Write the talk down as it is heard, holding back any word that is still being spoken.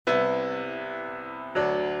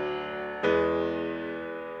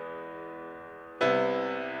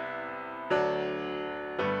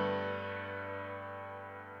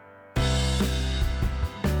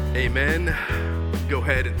Amen. Go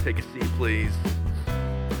ahead and take a seat, please.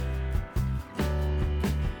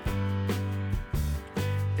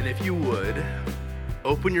 And if you would,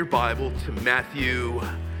 open your Bible to Matthew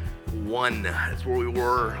 1. That's where we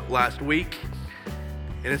were last week.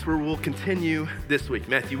 And it's where we'll continue this week.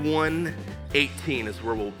 Matthew 1:18 is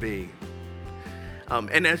where we'll be.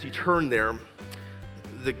 And as you turn there,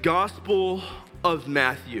 the Gospel of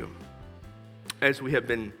Matthew, as we have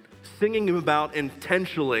been singing about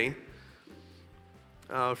intentionally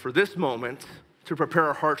for this moment, to prepare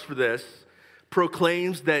our hearts for this,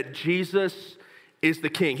 proclaims that Jesus is the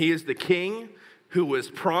King. He is the King who was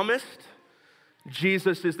promised.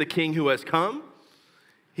 Jesus is the King who has come.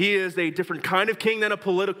 He is a different kind of king than a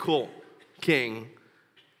political king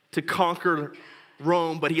to conquer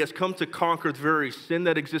Rome, but he has come to conquer the very sin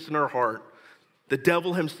that exists in our heart, the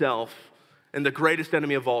devil himself, and the greatest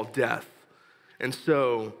enemy of all, death. And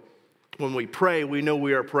so when we pray, we know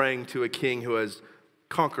we are praying to a king who has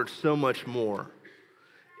conquered so much more.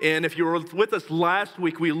 And if you were with us last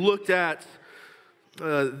week, we looked at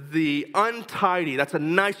the untidy, that's a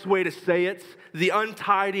nice way to say it, the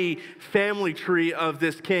untidy family tree of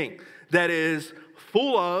this king that is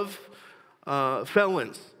full of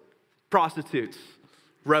felons, prostitutes,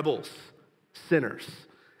 rebels, sinners.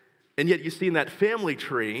 And yet you see in that family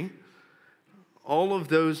tree all of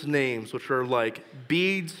those names, which are like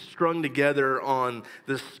beads strung together on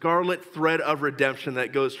the scarlet thread of redemption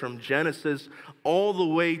that goes from Genesis all the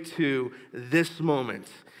way to this moment.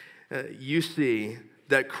 You see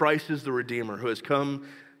that Christ is the Redeemer who has come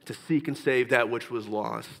to seek and save that which was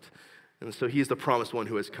lost. And so he's the promised one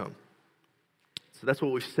who has come. So that's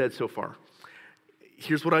what we've said so far.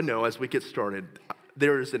 Here's what I know as we get started.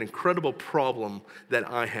 There is an incredible problem that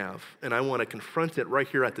I have, and I want to confront it right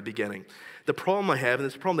here at the beginning. The problem I have, and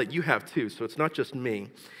it's a problem that you have too, so it's not just me,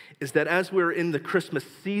 is that as we're in the Christmas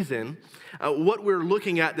season, what we're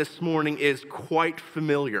looking at this morning is quite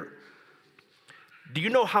familiar. Do you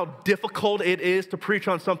know how difficult it is to preach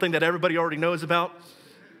on something that everybody already knows about?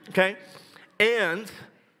 Okay? And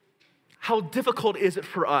how difficult is it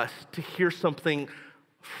for us to hear something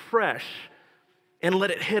fresh and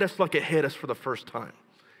let it hit us like it hit us for the first time?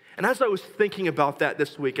 And as I was thinking about that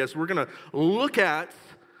this week, as we're going to look at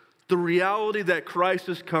the reality that Christ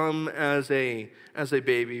has come as a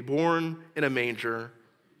baby, born in a manger,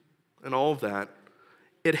 and all of that,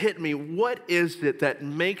 it hit me, what is it that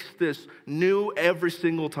makes this new every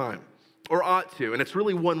single time? Or ought to, and it's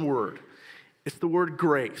really one word. It's the word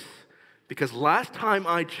grace. Because last time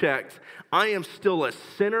I checked, I am still a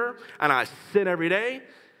sinner, and I sin every day.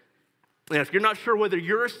 And if you're not sure whether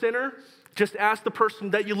you're a sinner, just ask the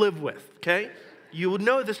person that you live with, okay? You would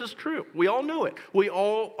know this is true. We all know it. We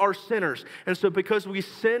all are sinners. And so because we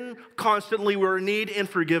sin constantly, we're in need in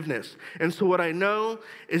forgiveness. And so what I know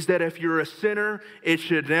is that if you're a sinner, it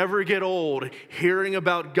should never get old hearing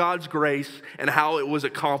about God's grace and how it was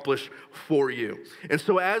accomplished for you. And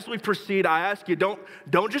so as we proceed, I ask you, don't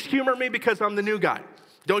just humor me because I'm the new guy.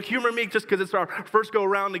 Don't humor me just because it's our first go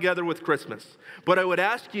around together with Christmas. But I would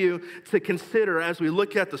ask you to consider, as we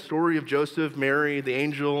look at the story of Joseph, Mary, the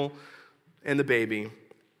angel, and the baby,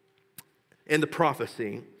 and the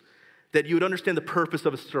prophecy, that you would understand the purpose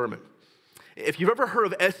of a sermon. If you've ever heard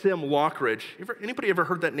of S.M. Lockridge, anybody ever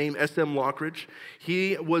heard that name, S.M. Lockridge?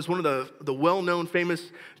 He was one of the well-known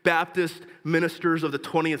famous Baptist ministers of the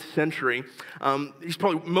 20th century. He's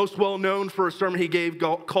probably most well-known for a sermon he gave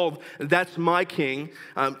called That's My King.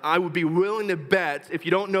 I would be willing to bet, if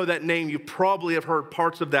you don't know that name, you probably have heard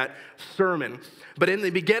parts of that sermon. But in the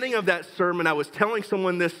beginning of that sermon, I was telling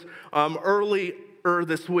someone this earlier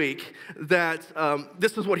this week that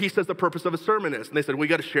this is what he says the purpose of a sermon is. And they said, we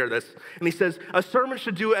got to share this. And he says, a sermon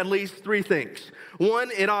should do at least three things.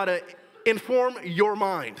 One, it ought to inform your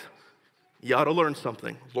mind. You ought to learn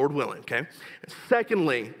something, Lord willing, okay?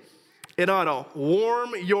 Secondly, it ought to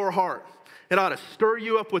warm your heart. It ought to stir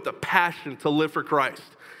you up with a passion to live for Christ.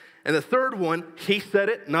 And the third one, he said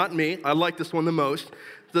it, not me. I like this one the most.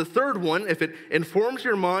 The third one, if it informs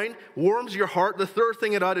your mind, warms your heart, the third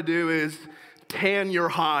thing it ought to do is tan your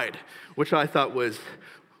hide, which I thought was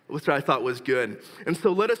good. And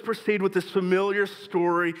so let us proceed with this familiar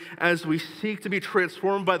story as we seek to be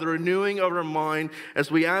transformed by the renewing of our mind, as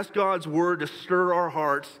we ask God's word to stir our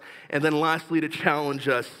hearts, and then lastly to challenge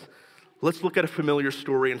us. Let's look at a familiar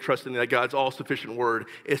story and trusting that God's all-sufficient word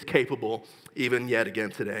is capable even yet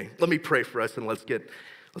again today. Let me pray for us and let's get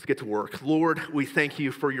to work. Lord, we thank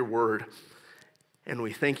you for your word. And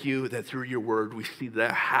we thank you that through your word, we see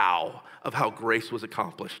the how of how grace was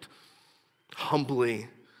accomplished. Humbly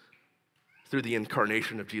through the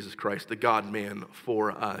incarnation of Jesus Christ, the God-man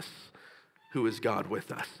for us. who is God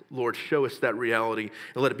with us. Lord, show us that reality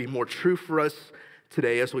and let it be more true for us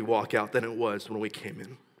today as we walk out than it was when we came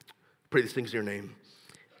in. Pray these things in your name.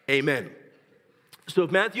 Amen. So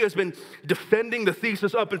if Matthew has been defending the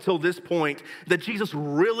thesis up until this point that Jesus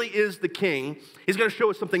really is the king, he's going to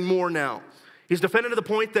show us something more now. He's defended to the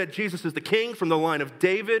point that Jesus is the king from the line of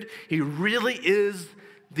David. He really is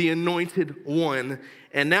the anointed one.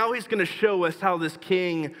 And now he's going to show us how this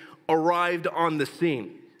king arrived on the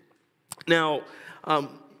scene. Now,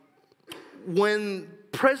 when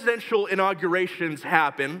presidential inaugurations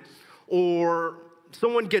happen, or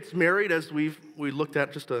someone gets married, as we looked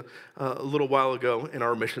at just a little while ago in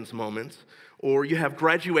our missions moments, or you have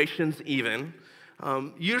graduations even,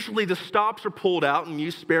 usually the stops are pulled out and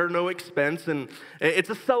you spare no expense, and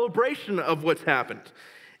it's a celebration of what's happened.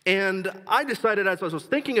 And I decided, as I was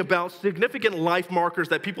thinking about significant life markers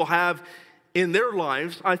that people have in their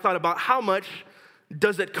lives, I thought about how much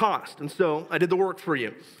does it cost? And so I did the work for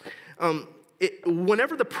you.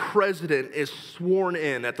 Whenever the president is sworn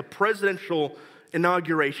in at the presidential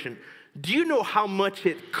inauguration, do you know how much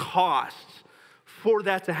it costs for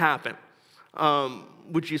that to happen?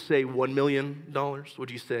 Would you say $1 million? Would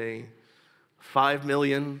you say $5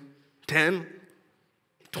 million? 10?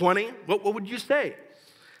 20? What would you say?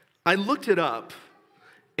 I looked it up,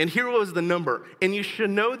 and here was the number. And you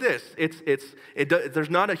should know this. There's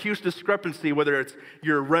not a huge discrepancy whether it's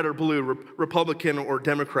you're red or blue, Republican or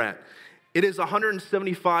Democrat. It is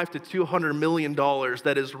 $175 to $200 million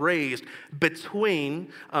that is raised between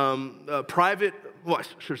private, well, I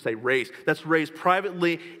should say raised. That's raised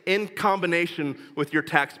privately in combination with your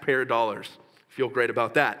taxpayer dollars. Feel great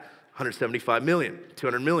about that. 175 million,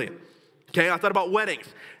 200 million. Okay, I thought about weddings.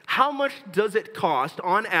 How much does it cost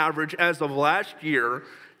on average as of last year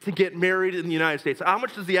to get married in the United States? How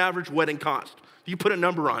much does the average wedding cost? You put a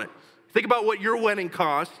number on it. Think about what your wedding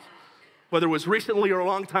cost, whether it was recently or a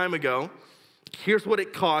long time ago. Here's what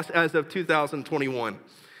it cost as of 2021.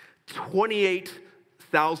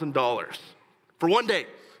 $28,000 for one day.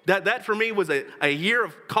 That for me was a year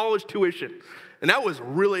of college tuition. And that was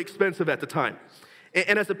really expensive at the time.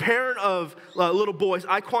 And as a parent of little boys,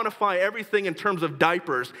 I quantify everything in terms of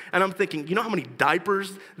diapers. And I'm thinking, you know how many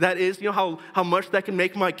diapers that is? You know how much that can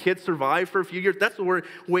make my kids survive for a few years? That's the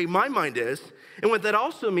way my mind is. And what that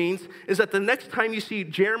also means is that the next time you see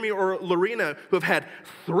Jeremy or Lorena, who have had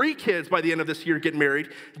 3 kids by the end of this year get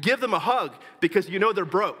married, give them a hug because you know they're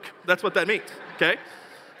broke. That's what that means, okay?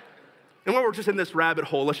 And while we're just in this rabbit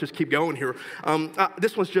hole, let's just keep going here.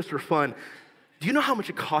 This one's just for fun. Do you know how much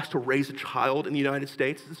it costs to raise a child in the United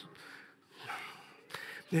States?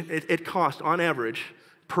 It costs, on average,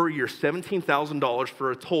 per year, $17,000 for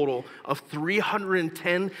a total of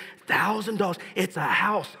 $310,000. It's a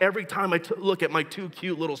house every time I look at my 2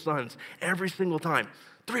 cute little sons. Every single time.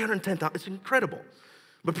 $310,000. It's incredible.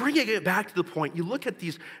 But bringing it back to the point, you look at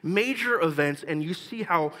these major events and you see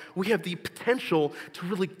how we have the potential to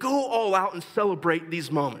really go all out and celebrate these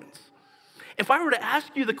moments. If I were to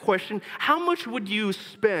ask you the question, how much would you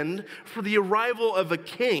spend for the arrival of a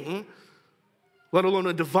king, let alone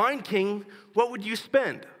a divine king, what would you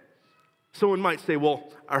spend? Someone might say,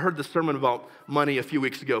 well, I heard the sermon about money a few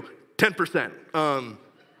weeks ago, 10%.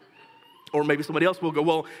 Or maybe somebody else will go,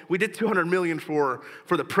 well, we did $200 million for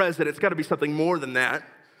the president. It's got to be something more than that.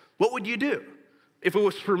 What would you do? If it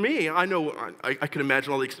was for me, I know I can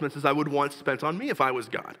imagine all the expenses I would want spent on me if I was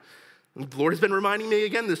God. And the Lord has been reminding me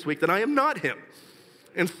again this week that I am not him.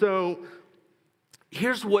 And so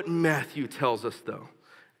here's what Matthew tells us, though,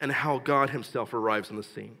 and how God himself arrives on the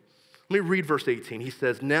scene. Let me read verse 18. He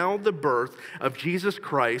says, now the birth of Jesus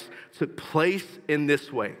Christ took place in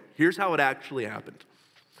this way. Here's how it actually happened.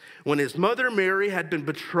 When his mother Mary had been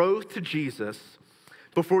betrothed to Jesus,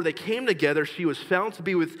 before they came together, she was found to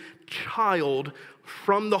be with child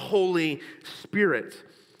from the Holy Spirit.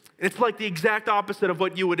 It's like the exact opposite of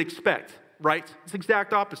what you would expect, right? It's the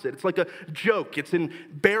exact opposite. It's like a joke. It's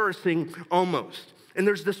embarrassing almost. And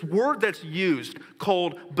there's this word that's used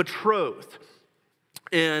called betrothed.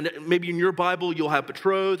 And maybe in your Bible, you'll have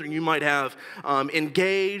betrothed, or you might have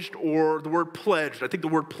engaged, or the word pledged. I think the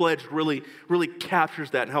word pledged really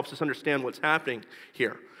captures that and helps us understand what's happening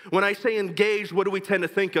here. When I say engaged, what do we tend to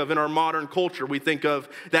think of in our modern culture? We think of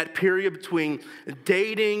that period between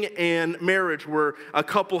dating and marriage where a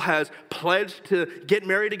couple has pledged to get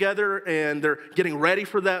married together and they're getting ready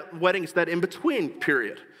for that wedding. It's that in-between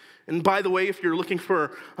period. And by the way, if you're looking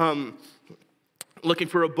for a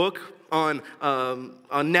book on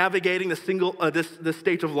navigating this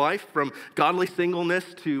stage of life, from godly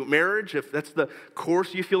singleness to marriage, if that's the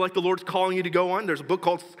course you feel like the Lord's calling you to go on. There's a book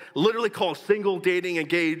literally called Single, Dating,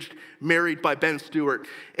 Engaged, Married by Ben Stewart.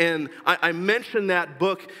 And I mention that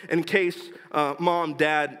book in case mom,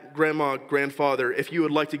 dad, grandma, grandfather, if you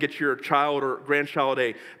would like to get your child or grandchild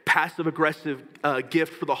a passive-aggressive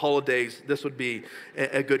gift for the holidays, this would be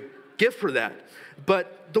a good gift for that.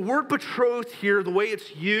 But the word betrothed here, the way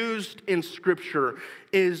it's used in Scripture,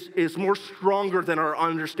 is more stronger than our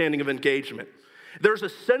understanding of engagement. There's a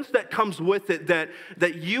sense that comes with it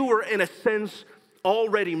that you were, in a sense,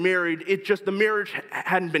 already married. The marriage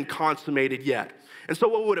hadn't been consummated yet. And so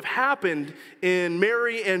what would have happened in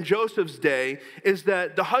Mary and Joseph's day is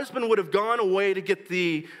that the husband would have gone away to get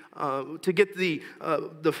where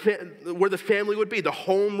the family would be, the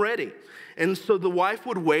home ready. And so the wife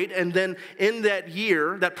would wait, and then in that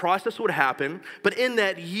year, that process would happen. But in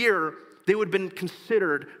that year, they would have been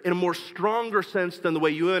considered, in a more stronger sense than the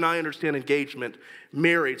way you and I understand engagement,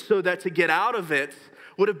 married. So that to get out of it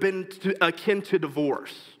would have been akin to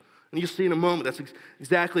divorce. And you'll see in a moment, that's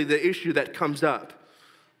exactly the issue that comes up.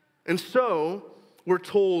 And so, we're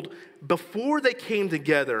told, before they came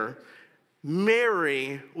together,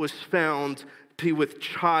 Mary was found to be with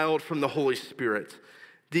child from the Holy Spirit.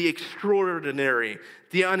 The extraordinary,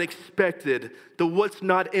 the unexpected, the what's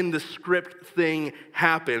not in the script thing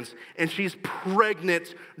happens. And she's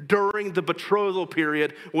pregnant during the betrothal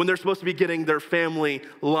period when they're supposed to be getting their family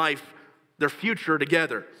life, their future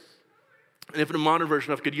together. And if in a modern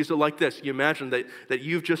version, I could use it like this. You imagine that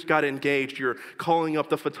you've just got engaged. You're calling up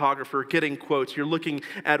the photographer, getting quotes. You're looking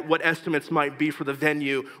at what estimates might be for the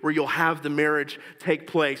venue where you'll have the marriage take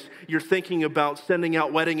place. You're thinking about sending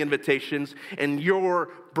out wedding invitations, and your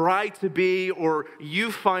bride-to-be, or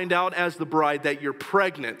you find out as the bride that you're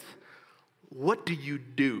pregnant. What do you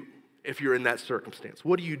do if you're in that circumstance?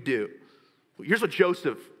 What do you do? Here's what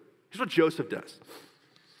Joseph does.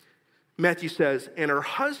 Matthew says, and her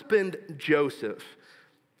husband Joseph,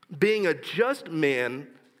 being a just man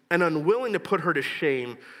and unwilling to put her to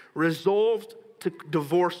shame, resolved to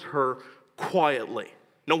divorce her quietly.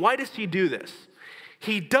 Now, why does he do this?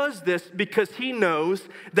 He does this because he knows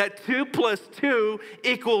that 2 + 2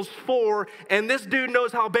 = 4, and this dude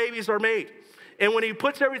knows how babies are made. And when he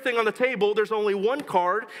puts everything on the table, there's only one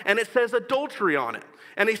card, and it says adultery on it.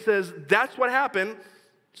 And he says, that's what happened.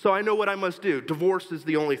 So I know what I must do. Divorce is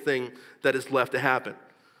the only thing that is left to happen.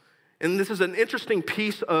 And this is an interesting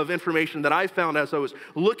piece of information that I found as I was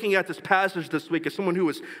looking at this passage this week as someone who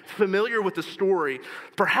was familiar with the story.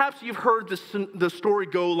 Perhaps you've heard the story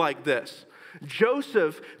go like this.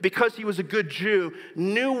 Joseph, because he was a good Jew,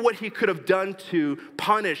 knew what he could have done to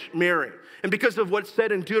punish Mary. And because of what's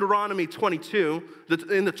said in Deuteronomy 22,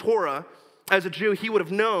 in the Torah, as a Jew, he would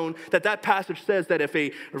have known that passage says that if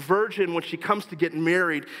a virgin, when she comes to get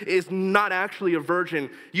married, is not actually a virgin,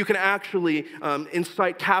 you can actually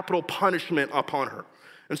incite capital punishment upon her.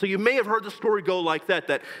 And so you may have heard the story go like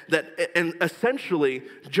that and essentially,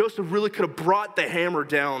 Joseph really could have brought the hammer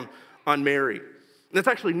down on Mary. And that's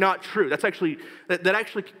actually not true. That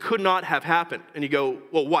actually could not have happened. And you go,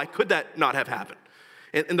 well, why could that not have happened?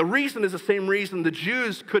 And the reason is the same reason the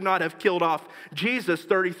Jews could not have killed off Jesus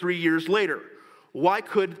 33 years later. Why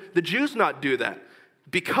could the Jews not do that?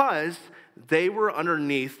 Because they were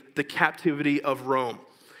underneath the captivity of Rome.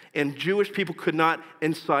 And Jewish people could not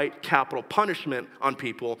incite capital punishment on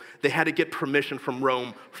people. They had to get permission from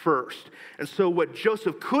Rome first. And so what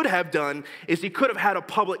Joseph could have done is he could have had a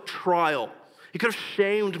public trial. He could have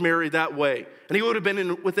shamed Mary that way. And he would have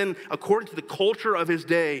been within, according to the culture of his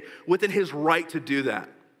day, within his right to do that.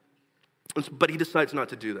 But he decides not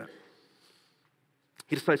to do that.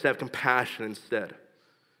 He decides to have compassion instead.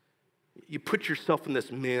 You put yourself in this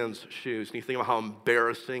man's shoes and you think about how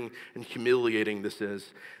embarrassing and humiliating this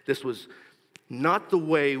is. This was not the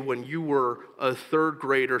way when you were a third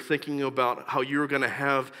grader thinking about how you were going to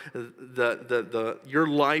have your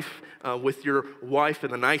life with your wife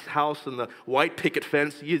in the nice house and the white picket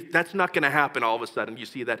fence. That's not going to happen all of a sudden. You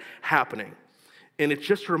see that happening. And it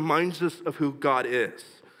just reminds us of who God is.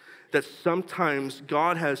 That sometimes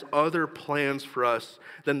God has other plans for us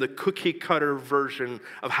than the cookie cutter version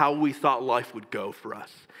of how we thought life would go for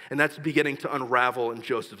us. And that's beginning to unravel in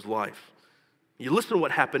Joseph's life. You listen to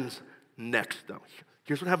what happens next, though.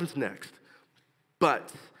 Here's what happens next.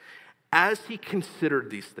 But as he considered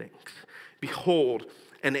these things, behold,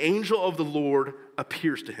 an angel of the Lord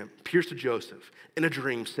appears to Joseph in a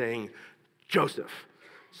dream, saying, Joseph,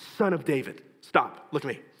 son of David. Stop, look at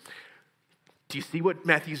me. Do you see what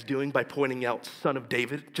Matthew's doing by pointing out son of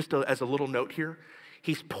David? Just as a little note here.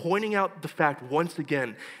 He's pointing out the fact once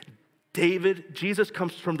again, Jesus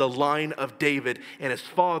comes from the line of David, and his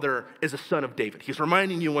father is a son of David. He's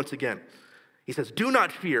reminding you once again. He says, do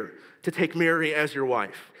not fear to take Mary as your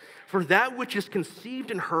wife, for that which is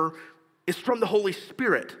conceived in her is from the Holy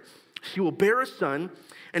Spirit. She will bear a son,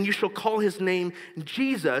 and you shall call his name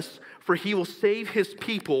Jesus, for he will save his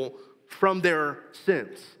people from their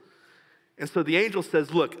sins. And so the angel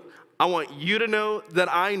says, look, I want you to know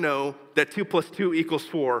that 2 plus 2 equals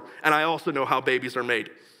 4, and I also know how babies are made.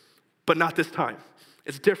 But not this time.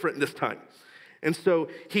 It's different this time. And so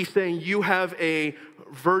he's saying you have a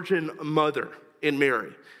virgin mother in Mary.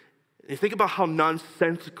 And you think about how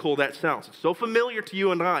nonsensical that sounds. It's so familiar to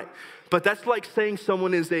you and I. But that's like saying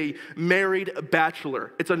someone is a married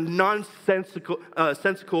bachelor. It's a nonsensical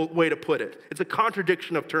sensical way to put it. It's a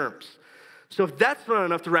contradiction of terms. So if that's not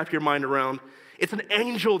enough to wrap your mind around, it's an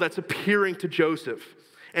angel that's appearing to Joseph.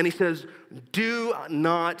 And he says, do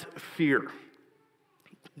not fear.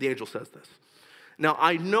 The angel says this. Now,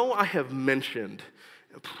 I know I have mentioned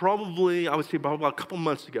probably a couple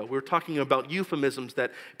months ago, we were talking about euphemisms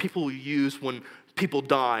that people use when people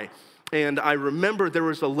die. And I remember there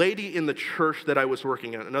was a lady in the church that I was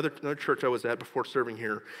working at, another church I was at before serving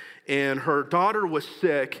here, and her daughter was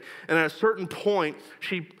sick, and at a certain point,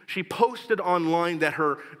 she posted online that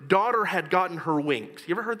her daughter had gotten her wings.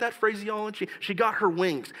 You ever heard that phraseology? She got her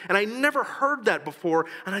wings, and I never heard that before,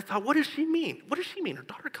 and I thought, what does she mean? What does she mean? Her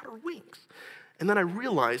daughter got her wings. And then I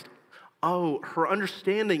realized, her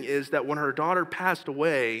understanding is that when her daughter passed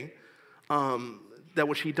away, that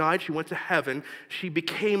when she died, she went to heaven, she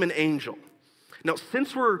became an angel. Now,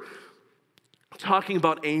 since we're talking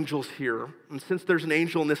about angels here, and since there's an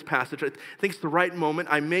angel in this passage, I think it's the right moment.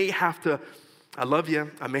 I may have to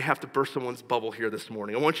burst someone's bubble here this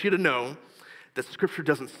morning. I want you to know that Scripture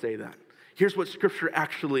doesn't say that. Here's what Scripture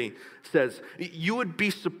actually says. You would be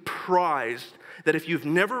surprised that if you've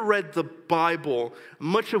never read the Bible,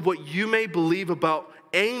 much of what you may believe about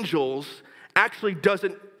angels actually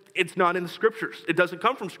it's not in the Scriptures. It doesn't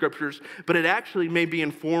come from Scriptures, but it actually may be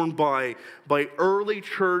informed by early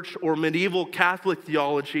church or medieval Catholic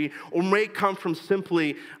theology, or may come from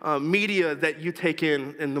simply media that you take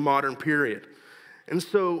in the modern period. And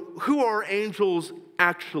so, who are angels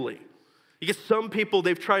actually? You get some people,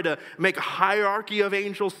 they've tried to make a hierarchy of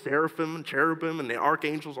angels, seraphim and cherubim and the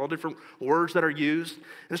archangels, all different words that are used.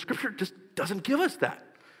 And the Scripture just doesn't give us that.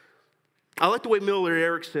 I like the way Miller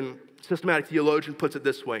Erickson, systematic theologian, puts it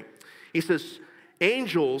this way. He says,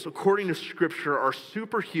 angels, according to Scripture, are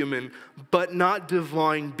superhuman but not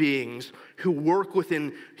divine beings who work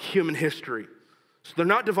within human history. So they're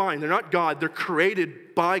not divine, they're not God, they're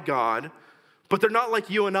created by God, but they're not like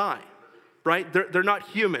you and I, right? They're not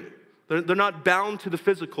human. They're not bound to the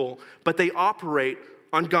physical, but they operate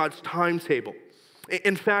on God's timetable.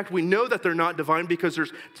 In fact, we know that they're not divine because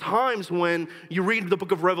there's times when you read the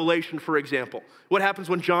book of Revelation, for example. What happens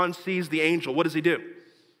when John sees the angel? What does he do?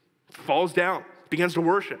 Falls down, begins to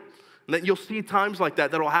worship. And then you'll see times like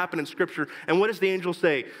that'll happen in Scripture. And what does the angel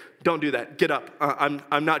say? Don't do that. Get up.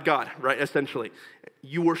 I'm not God, right? Essentially,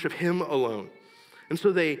 you worship Him alone. And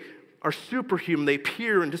so they are superhuman. They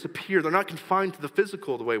appear and disappear. They're not confined to the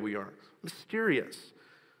physical the way we are. Mysterious.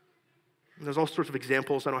 And there's all sorts of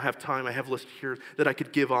examples. I don't have time. I have lists here that I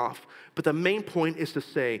could give off. But the main point is to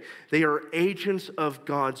say they are agents of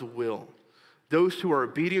God's will. Those who are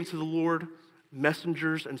obedient to the Lord,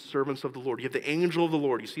 messengers and servants of the Lord. You have the angel of the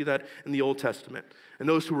Lord. You see that in the Old Testament. And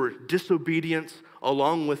those who are disobedient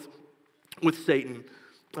along with Satan.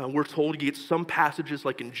 We're told you get some passages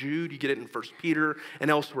like in Jude, you get it in 1 Peter and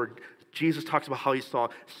elsewhere. Jesus talks about how he saw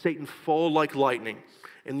Satan fall like lightning.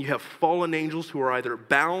 And you have fallen angels who are either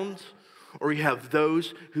bound, or you have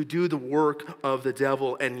those who do the work of the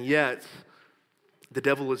devil, and yet the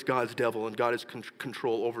devil is God's devil, and God has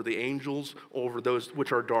control over the angels, over those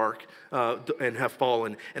which are dark and have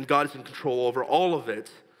fallen, and God is in control over all of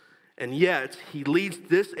it. And yet, he leads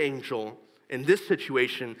this angel in this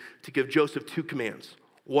situation to give Joseph 2 commands.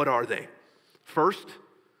 What are they? First,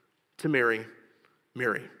 to Mary.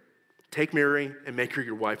 Take Mary and make her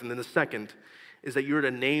your wife. And then the second is that you're to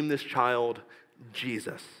name this child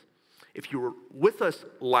Jesus. If you were with us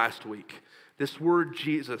last week, this word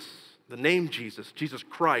Jesus, the name Jesus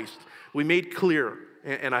Christ, we made clear,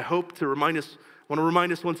 and I hope to want to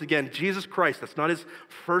remind us once again, Jesus Christ, that's not his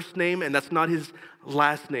first name and that's not his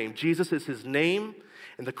last name. Jesus is his name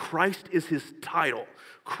and the Christ is his title.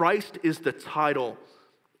 Christ is the title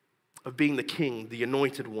of being the king, the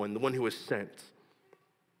anointed one, the one who was sent.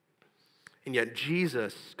 And yet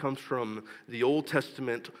Jesus comes from the Old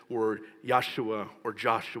Testament word Yeshua or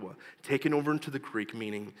Joshua, taken over into the Greek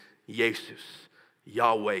meaning Jesus,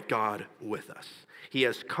 Yahweh, God with us. He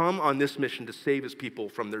has come on this mission to save his people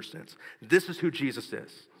from their sins. This is who Jesus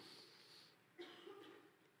is.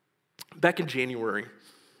 Back in January,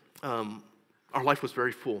 our life was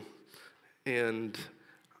very full. And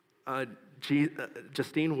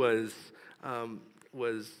Justine was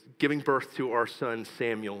giving birth to our son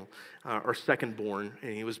Samuel, our second born,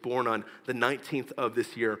 and he was born on the 19th of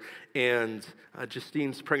this year. And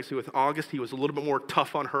Justine's pregnancy with August, he was a little bit more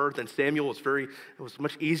tough on her than Samuel. It was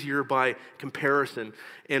much easier by comparison.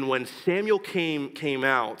 And when Samuel came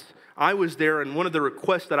out, I was there, and one of the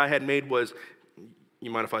requests that I had made was, you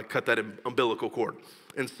mind if I cut that umbilical cord?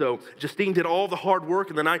 And so Justine did all the hard work,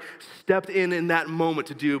 and then I stepped in that moment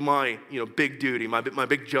to do my big duty, my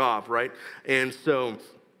big job, right? And so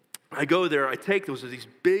I go there, I take these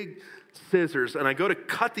big scissors, and I go to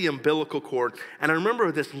cut the umbilical cord. And I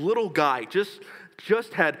remember this little guy just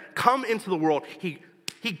had come into the world. He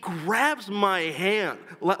grabs my hand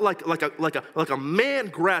like a man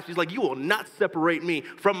grabs. He's like, "You will not separate me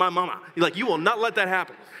from my mama." He's like, "You will not let that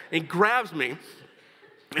happen." And he grabs me.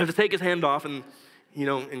 I have to take his hand off, and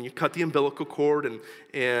you cut the umbilical cord,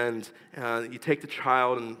 and you take the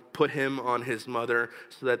child and put him on his mother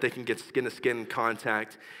so that they can get skin-to-skin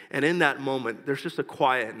contact. And in that moment, there's just a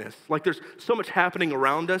quietness. Like there's so much happening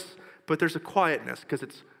around us, but there's a quietness because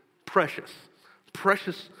it's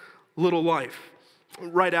precious little life.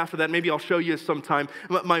 Right after that, maybe I'll show you sometime,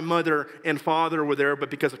 my mother and father were there, but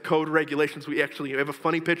because of code regulations, we have a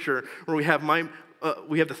funny picture where we have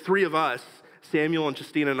the three of us, Samuel and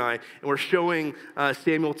Justine and I, and we're showing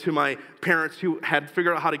Samuel to my parents who had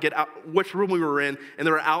figured out how to get out, which room we were in, and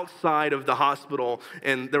they were outside of the hospital,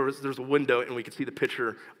 and there's a window, and we could see the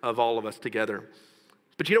picture of all of us together.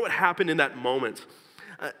 But you know what happened in that moment?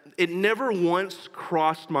 It never once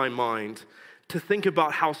crossed my mind to think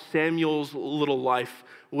about how Samuel's little life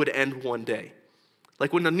would end one day.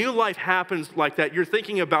 Like when a new life happens like that, you're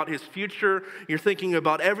thinking about his future, you're thinking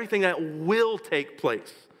about everything that will take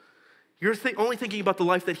place. You're only thinking about the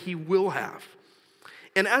life that he will have.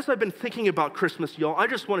 And as I've been thinking about Christmas, y'all, I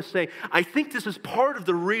just want to say, I think this is part of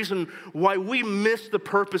the reason why we miss the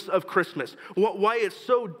purpose of Christmas, why it's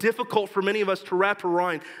so difficult for many of us to wrap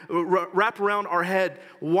around our head,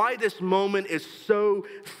 why this moment is so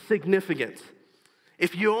significant.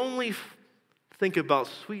 If you only think about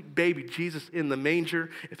sweet baby Jesus in the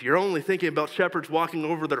manger, if you're only thinking about shepherds walking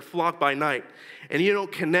over their flock by night, and you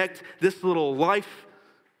don't connect this little life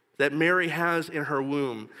that Mary has in her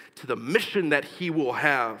womb to the mission that he will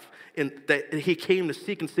have, and that he came to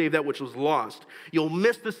seek and save that which was lost, you'll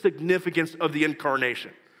miss the significance of the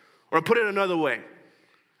incarnation. Or I'll put it another way,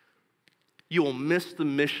 you will miss the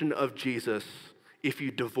mission of Jesus if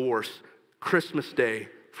you divorce Christmas Day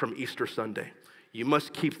from Easter Sunday. You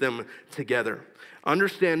must keep them together.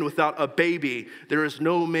 Understand, without a baby, there is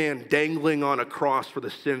no man dangling on a cross for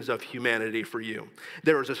the sins of humanity for you.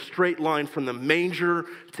 There is a straight line from the manger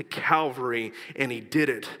to Calvary, and he did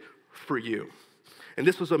it for you. And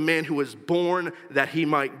this was a man who was born that he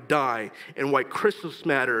might die. And why Christmas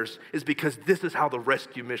matters is because this is how the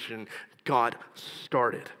rescue mission got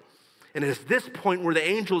started. And it's this point where the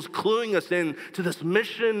angel is cluing us in to this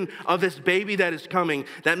mission of this baby that is coming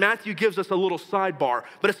that Matthew gives us a little sidebar,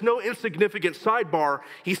 but it's no insignificant sidebar.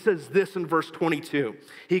 He says this in verse 22.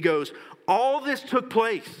 He goes, all of it took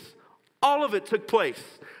place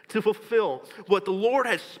to fulfill what the Lord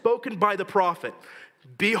has spoken by the prophet.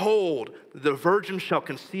 Behold, the virgin shall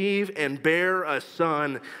conceive and bear a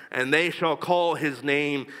son, and they shall call his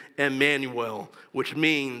name Emmanuel, which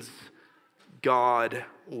means God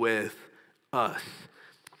with us.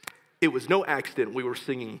 It was no accident we were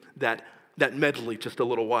singing that medley just a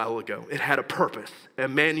little while ago. It had a purpose.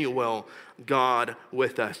 Emmanuel, God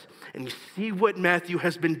with us. And you see what Matthew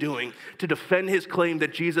has been doing to defend his claim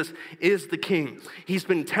that Jesus is the king. He's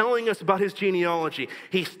been telling us about his genealogy.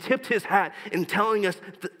 He's tipped his hat in telling us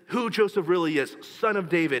who Joseph really is, son of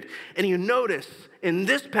David. And you notice in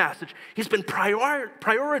this passage, he's been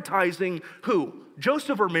prioritizing who?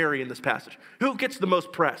 Joseph or Mary in this passage? Who gets the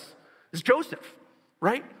most press? It's Joseph,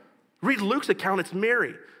 right? Read Luke's account, it's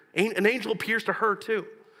Mary. An angel appears to her too.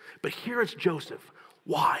 But here it's Joseph.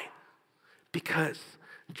 Why? Because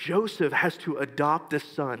Joseph has to adopt this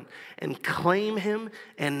son and claim him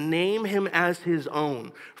and name him as his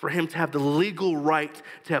own for him to have the legal right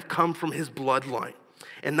to have come from his bloodline.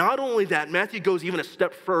 And not only that, Matthew goes even a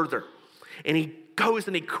step further. And he goes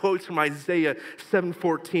and he quotes from Isaiah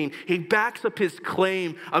 7:14. He backs up his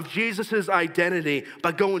claim of Jesus' identity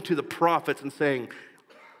by going to the prophets and saying,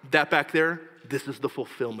 that back there, this is the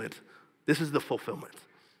fulfillment. This is the fulfillment.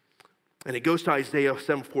 And he goes to Isaiah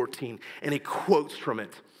 7:14 and he quotes from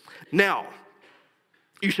it. Now,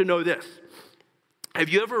 you should know this. Have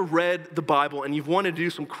you ever read the Bible and you've wanted to do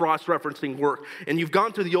some cross-referencing work and you've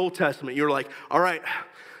gone through the Old Testament, you're like, all right,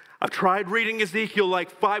 I've tried reading Ezekiel like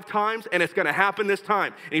 5 times and it's gonna happen this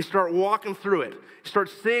time. And you start walking through it, you start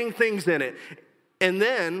seeing things in it, and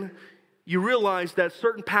then you realize that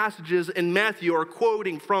certain passages in Matthew are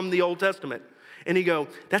quoting from the Old Testament. And you go,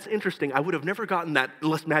 that's interesting. I would have never gotten that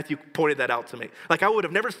unless Matthew pointed that out to me. Like I would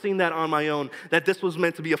have never seen that on my own, that this was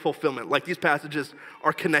meant to be a fulfillment. Like these passages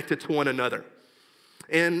are connected to one another.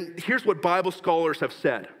 And here's what Bible scholars have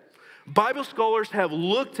said. Bible scholars have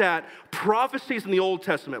looked at prophecies in the Old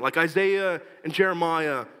Testament, like Isaiah and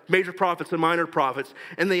Jeremiah, major prophets and minor prophets,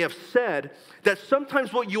 and they have said that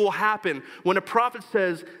sometimes what will happen when a prophet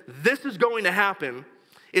says, this is going to happen,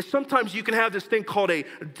 is sometimes you can have this thing called a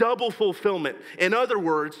double fulfillment. In other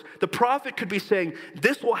words, the prophet could be saying,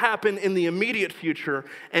 this will happen in the immediate future,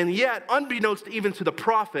 and yet, unbeknownst even to the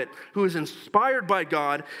prophet who is inspired by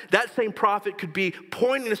God, that same prophet could be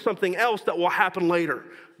pointing to something else that will happen later.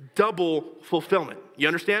 Double fulfillment. You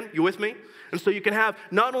understand? You with me? And so you can have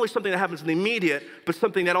not only something that happens in the immediate, but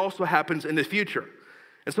something that also happens in the future.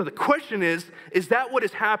 And so the question is that what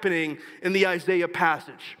is happening in the Isaiah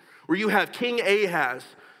passage? Where you have King Ahaz,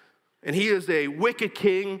 and he is a wicked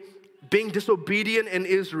king being disobedient in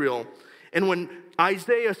Israel. And when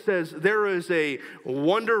Isaiah says there is a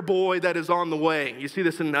wonder boy that is on the way, you see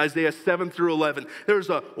this in Isaiah 7 through 11. There's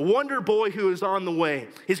a wonder boy who is on the way.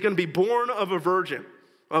 He's going to be born of a virgin,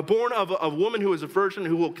 born of a woman who is a virgin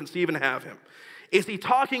who will conceive and have him. Is he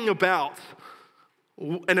talking about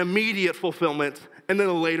an immediate fulfillment and then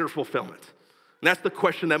a later fulfillment? And that's the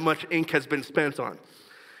question that much ink has been spent on.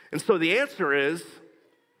 And so the answer is,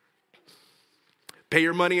 pay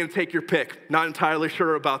your money and take your pick. Not entirely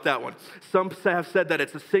sure about that one. Some have said that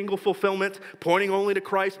it's a single fulfillment, pointing only to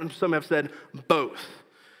Christ, and some have said both.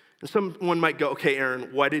 And someone might go, okay, Aaron,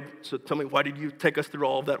 so tell me, why did you take us through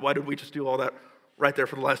all of that? Why did we just do all that right there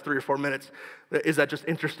for the last 3 or 4 minutes? Is that just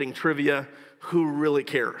interesting trivia? Who really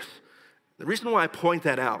cares? The reason why I point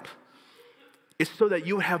that out is so that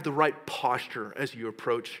you have the right posture as you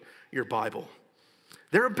approach your Bible.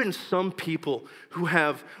 There have been some people who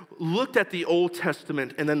have looked at the Old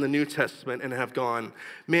Testament and then the New Testament and have gone,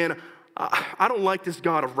 man, I don't like this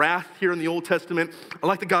God of wrath here in the Old Testament. I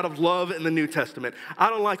like the God of love in the New Testament. I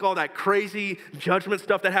don't like all that crazy judgment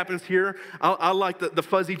stuff that happens here. I like the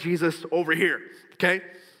fuzzy Jesus over here, okay?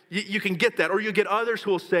 You can get that. Or you get others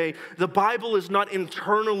who will say, the Bible is not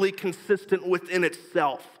internally consistent within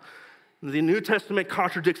itself. The New Testament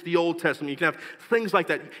contradicts the Old Testament. You can have things like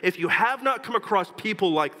that. If you have not come across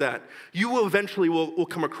people like that, you will eventually will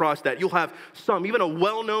come across that. You'll have some, even a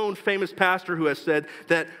well-known famous pastor who has said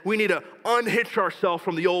that we need to unhitch ourselves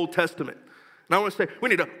from the Old Testament. And I want to say, we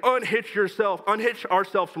need to unhitch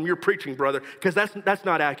ourselves from your preaching, brother, because that's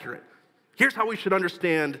not accurate. Here's how we should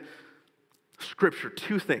understand Scripture.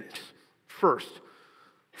 2 things. First,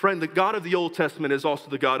 friend, the God of the Old Testament is also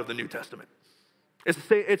the God of the New Testament. It's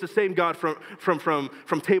the same God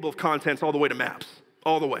from table of contents all the way to maps,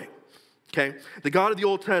 all the way, okay? The God of the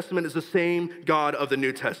Old Testament is the same God of the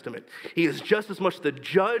New Testament. He is just as much the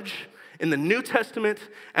judge in the New Testament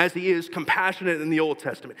as he is compassionate in the Old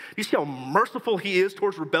Testament. You see how merciful he is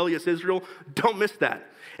towards rebellious Israel? Don't miss that.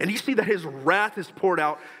 And you see that his wrath is poured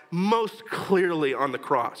out most clearly on the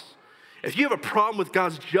cross. If you have a problem with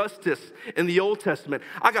God's justice in the Old Testament,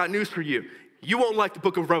 I got news for you. You won't like the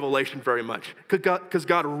book of Revelation very much because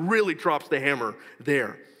God really drops the hammer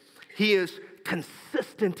there. He is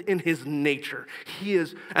consistent in his nature. He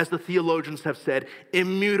is, as the theologians have said,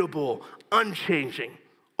 immutable, unchanging,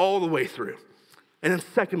 all the way through. And then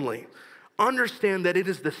secondly, understand that it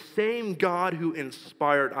is the same God who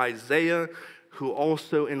inspired Isaiah, who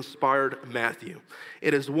also inspired Matthew.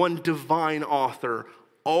 It is one divine author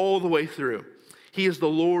all the way through. He is the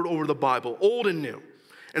Lord over the Bible, old and new.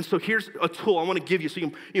 And so here's a tool I want to give you so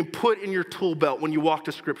you can put in your tool belt when you walk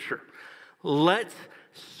to Scripture. Let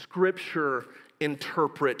Scripture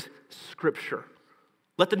interpret Scripture.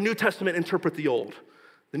 Let the New Testament interpret the Old.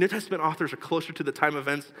 The New Testament authors are closer to the time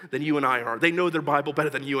events than you and I are. They know their Bible better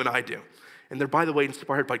than you and I do. And they're, by the way,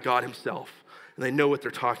 inspired by God himself. And they know what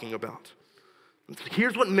they're talking about. And so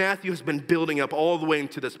here's what Matthew has been building up all the way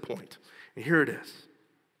into this point. And here it is.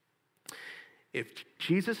 If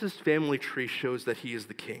Jesus' family tree shows that he is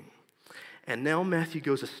the king, and now Matthew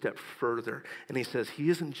goes a step further, and he says he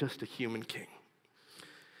isn't just a human king.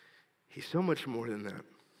 He's so much more than that.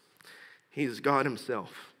 He is God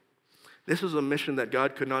himself. This is a mission that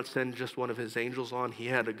God could not send just one of his angels on. He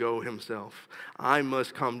had to go himself. I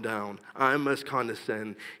must come down. I must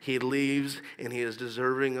condescend. He leaves, and he is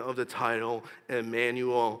deserving of the title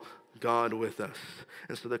Emmanuel, God with us.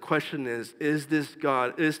 And so the question is this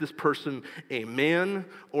person a man,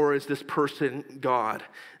 or is this person God?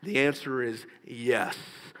 The answer is yes,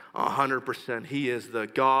 100%. He is the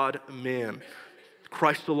God-man.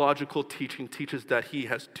 Christological teaching teaches that he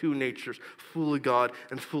has two natures, fully God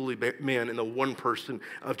and fully man in the one person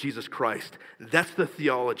of Jesus Christ. That's the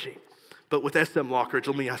theology. But with S.M. Lockridge,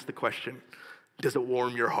 let me ask the question, does it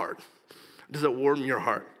warm your heart? Does it warm your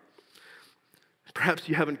heart? Perhaps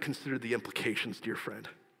you haven't considered the implications, dear friend.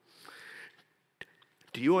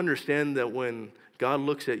 Do you understand that when God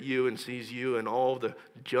looks at you and sees you and all the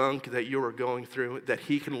junk that you are going through, that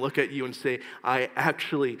he can look at you and say, I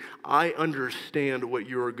understand what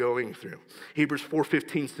you are going through. Hebrews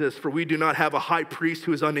 4:15 says, for we do not have a high priest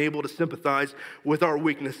who is unable to sympathize with our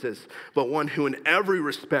weaknesses, but one who in every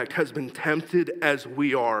respect has been tempted as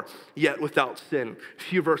we are, yet without sin. A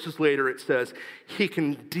few verses later it says, he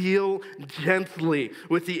can deal gently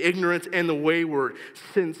with the ignorant and the wayward,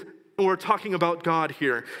 since we're talking about God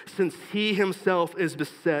here, since he himself is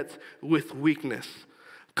beset with weakness.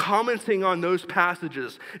 Commenting on those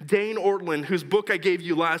passages, Dane Ortlund, whose book I gave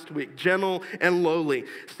you last week, Gentle and Lowly,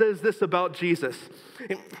 says this about Jesus.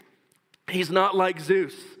 He's not like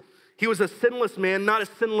Zeus. He was a sinless man, not a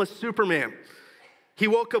sinless Superman. He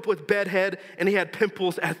woke up with bedhead and he had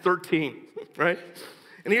pimples at 13, right?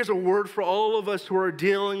 And here's a word for all of us who are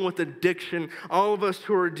dealing with addiction, all of us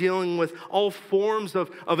who are dealing with all forms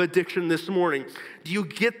of addiction this morning. Do you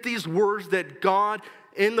get these words that God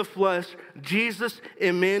in the flesh, Jesus,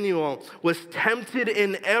 Emmanuel, was tempted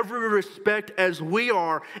in every respect as we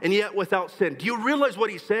are, and yet without sin? Do you realize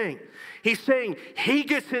what he's saying? He's saying he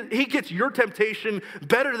gets your temptation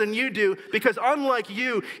better than you do, because unlike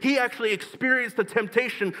you, he actually experienced the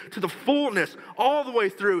temptation to the fullness all the way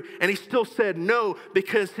through, and he still said no,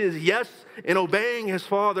 because his yes in obeying his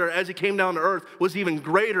Father as he came down to earth was even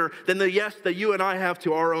greater than the yes that you and I have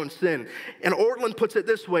to our own sin. And Ortlund puts it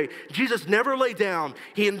this way, Jesus never lay down.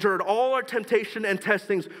 He endured all our temptation and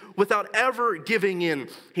testings without ever giving in.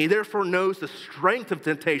 He therefore knows the strength of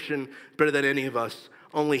temptation better than any of us.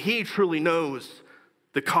 Only he truly knows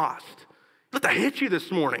the cost. Let that hit you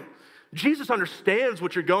this morning. Jesus understands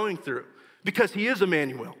what you're going through because he is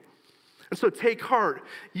Emmanuel. And so take heart,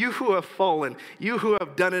 you who have fallen, you who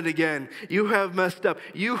have done it again, you who have messed up,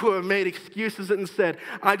 you who have made excuses and said,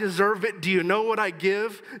 I deserve it. Do you know what I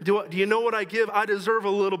give? Do you know what I give? I deserve a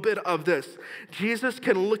little bit of this. Jesus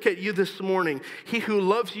can look at you this morning. He who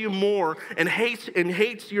loves you more and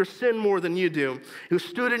hates your sin more than you do, who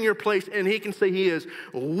stood in your place, and he can say he is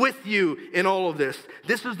with you in all of this.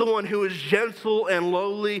 This is the one who is gentle and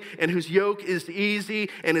lowly, and whose yoke is easy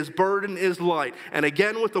and his burden is light. And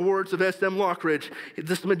again, with the words of S.M. Lockridge,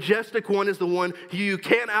 this majestic one is the one you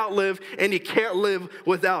can't outlive, and you can't live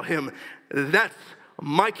without him. That's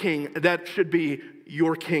my king. That should be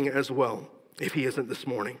your king as well, if he isn't this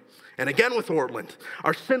morning. And again with Ortlund,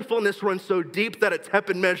 our sinfulness runs so deep that a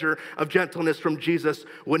tepid measure of gentleness from Jesus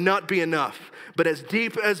would not be enough. But as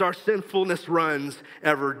deep as our sinfulness runs,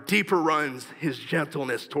 ever deeper runs his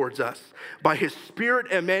gentleness towards us. By his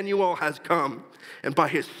Spirit, Emmanuel has come. And by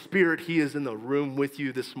his Spirit, he is in the room with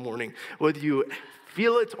you this morning. Whether you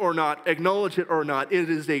feel it or not, acknowledge it or not, it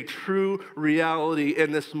is a true reality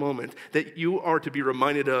in this moment that you are to be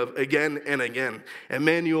reminded of again and again.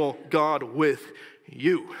 Emmanuel, God with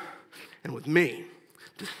you and with me,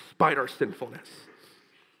 despite our sinfulness.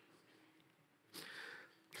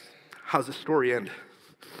 How's the story end?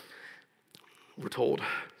 We're told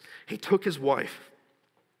he took his wife,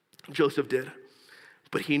 Joseph did,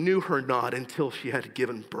 but he knew her not until she had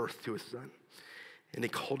given birth to a son. And he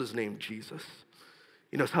called his name Jesus.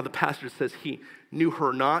 You notice how the passage says he knew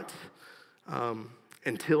her not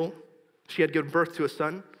until she had given birth to a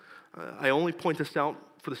son. I only point this out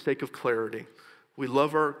for the sake of clarity. We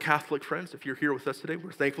love our Catholic friends. If you're here with us today,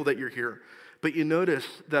 we're thankful that you're here. But you notice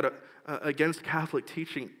that against Catholic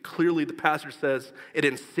teaching, clearly the passage says it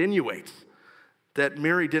insinuates that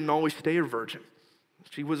Mary didn't always stay a virgin.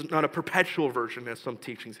 She was not a perpetual virgin, as some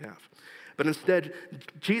teachings have. But instead,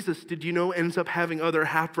 Jesus, did you know, ends up having other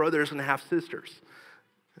half-brothers and half-sisters.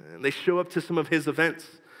 And they show up to some of his events.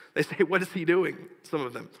 They say, what is he doing? Some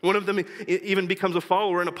of them. One of them even becomes a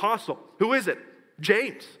follower, an apostle. Who is it?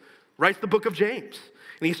 James. Writes the book of James.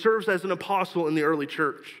 And he serves as an apostle in the early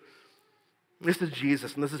church. This is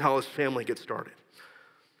Jesus, and this is how his family gets started.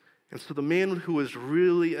 And so the man who was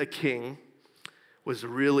really a king was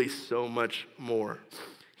really so much more.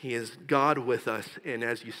 He is God with us, and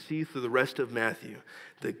as you see through the rest of Matthew,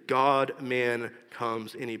 the God-man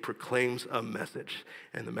comes and he proclaims a message.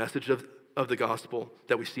 And the message of the gospel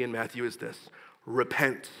that we see in Matthew is this: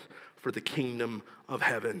 repent, for the kingdom of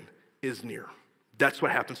heaven is near. That's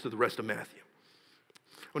what happens to the rest of Matthew.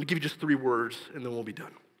 I want to give you just 3 words, and then we'll be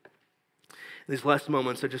done. In these last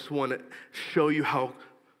moments, I just want to show you how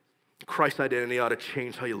Christ's identity ought to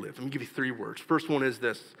change how you live. Let me give you 3 words. First one is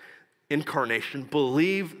this: incarnation.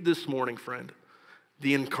 Believe this morning, friend,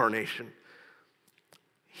 the incarnation.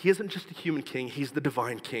 He isn't just a human king, he's the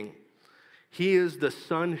divine king. He is the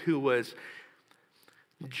Son who was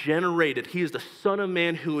generated. He is the Son of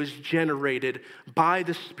Man who was generated by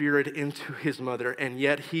the Spirit into his mother, and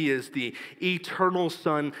yet he is the eternal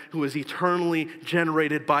Son who was eternally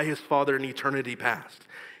generated by his Father in eternity past.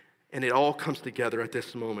 And it all comes together at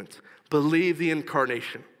this moment. Believe the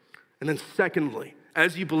incarnation. And then secondly,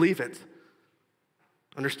 as you believe it,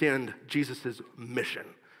 understand Jesus' mission.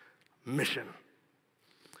 Mission.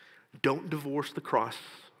 Don't divorce the cross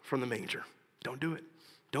from the manger. Don't do it.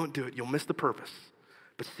 Don't do it. You'll miss the purpose.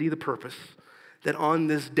 But see the purpose, that on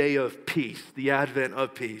this day of peace, the advent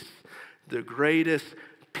of peace, the greatest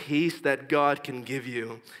peace that God can give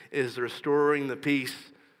you is restoring the peace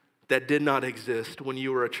that did not exist when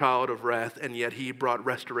you were a child of wrath, and yet he brought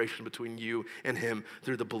restoration between you and him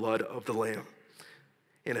through the blood of the Lamb.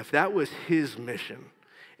 And if that was his mission,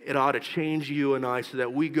 it ought to change you and I so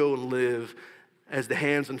that we go and live as the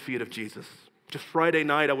hands and feet of Jesus. Just Friday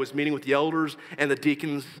night, I was meeting with the elders and the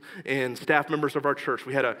deacons and staff members of our church.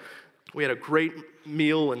 We had a great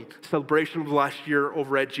meal and celebration of last year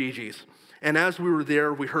over at Gigi's. And as we were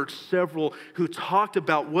there, we heard several who talked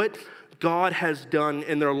about what God has done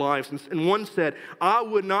in their lives. And one said, I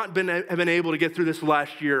would not have been able to get through this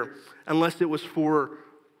last year unless it was for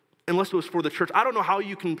the church. I don't know how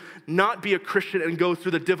you can not be a Christian and go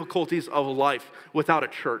through the difficulties of life without a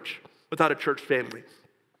church family.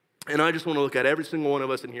 And I just want to look at every single one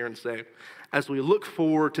of us in here and say, as we look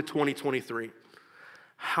forward to 2023,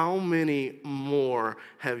 how many more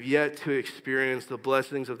have yet to experience the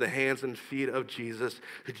blessings of the hands and feet of Jesus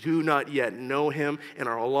who do not yet know him and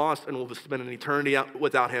are lost and will spend an eternity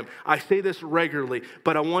without him? I say this regularly,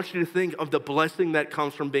 but I want you to think of the blessing that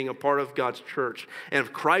comes from being a part of God's church. And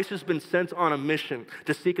if Christ has been sent on a mission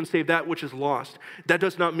to seek and save that which is lost, that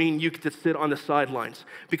does not mean you get to sit on the sidelines.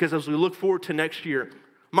 Because as we look forward to next year,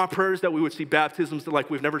 my prayer is that we would see baptisms like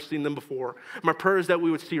we've never seen them before. My prayer is that we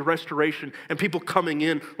would see restoration and people coming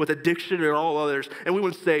in with addiction and all others. And we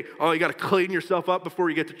wouldn't say, oh, you got to clean yourself up before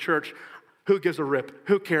you get to church. Who gives a rip?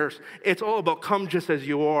 Who cares? It's all about come just as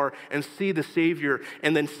you are and see the Savior,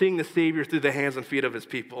 and then seeing the Savior through the hands and feet of his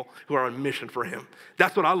people who are on mission for him.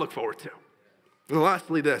 That's what I look forward to. And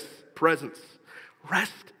lastly, this, presence.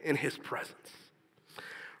 Rest in his presence.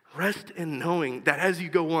 Rest in knowing that as you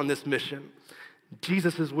go on this mission,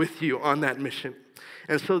 Jesus is with you on that mission.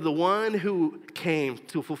 And so the one who came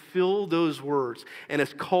to fulfill those words and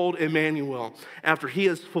is called Emmanuel, after he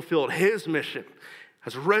has fulfilled his mission,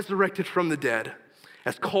 has resurrected from the dead,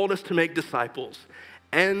 has called us to make disciples,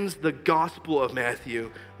 ends the Gospel of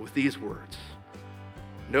Matthew with these words: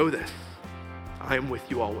 know this, I am with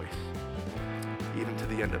you always, even to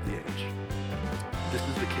the end of the age. This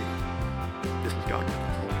is the King. This is God with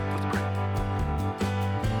us. Let's pray.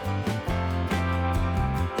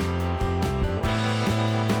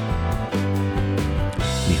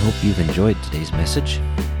 We hope you've enjoyed today's message.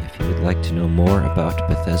 If you would like to know more about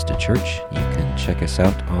Bethesda Church, you can check us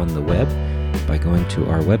out on the web by going to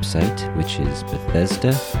our website, which is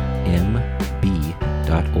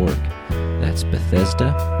BethesdaMB.org. That's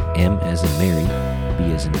Bethesda, M as in Mary, B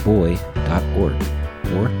as in boy.org.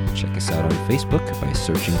 Or check us out on Facebook by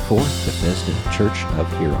searching for Bethesda Church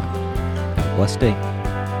of Huron. Have a blessed day.